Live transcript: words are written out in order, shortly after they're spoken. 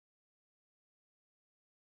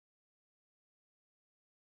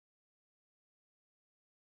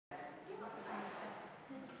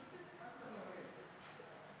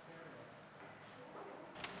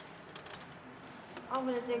I'm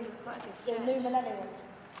going to do quite a sketch. The new millennium.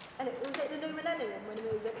 And was it the new millennium when we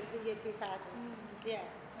moved into the year 2000? Yeah.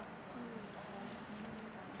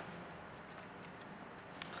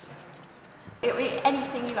 It'll be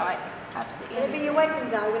anything you like, absolutely. It'll be your wedding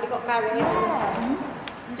day when you got married. Yeah.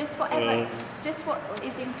 And just whatever, just what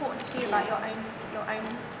is important to you, like your own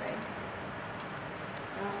history.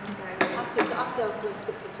 So I still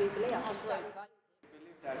stick to Jubilee.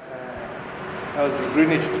 That was the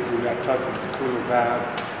Greenwich we were taught in school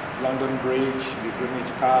about London Bridge, the Greenwich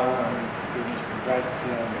Tower, and Greenwich University,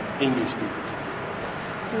 and the English people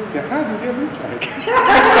together. So how do they look like?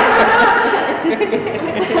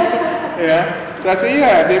 Yeah. So I said,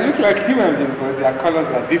 yeah, they look like human beings, but their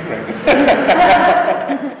colors are different.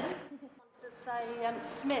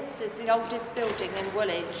 Smith's is the oldest building in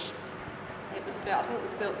Woolwich. It was built, I think it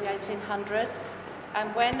was built in the 1800s.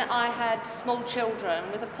 And when I had small children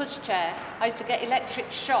with a pushchair, I used to get electric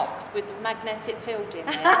shocks with the magnetic field in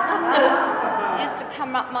it. It used to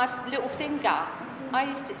come up my little finger. I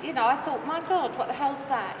used to, you know, I thought, my God, what the hell's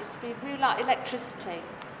that? It used to be real like electricity.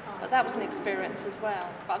 But that was an experience as well.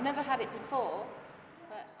 But I've never had it before.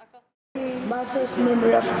 But I got... My first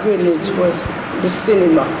memory of Greenwich was the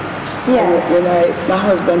cinema. yeah. When my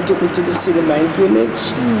husband took me to the cinema in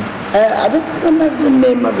Greenwich. I don't remember the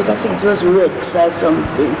name of it. I think it was Rex or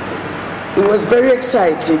something. It was very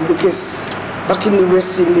exciting because back in the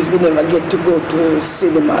West Indies we never get to go to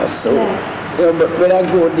cinema. So, you know, but when I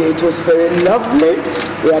go there, it was very lovely.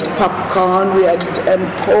 We had popcorn, we had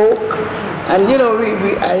Coke, and you know,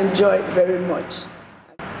 I enjoyed it very much.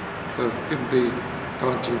 In the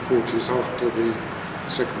 1940s, after the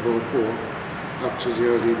Second World War, up to the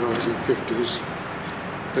early 1950s,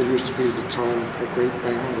 there used to be the time of great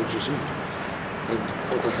Bangologism. And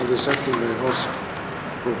what the hell is that, you may ask?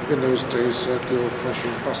 Well, in those days, the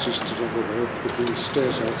old-fashioned buses stood on the road with the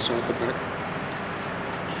stairs outside the back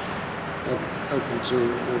and open to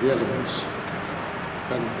all the elements.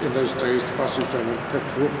 And in those days, the buses ran on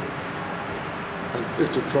petrol. And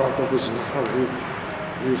if the driver was in a hurry,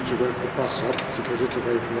 he used to rev the bus up to get it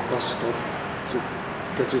away from the bus stop, to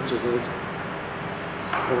get it to the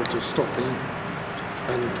point of stopping.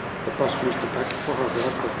 And the bus used to backfire right,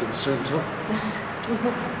 left and centre,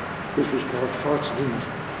 which was quite frightening.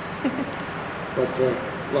 But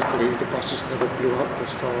luckily the buses never blew up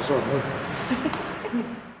as far as I know.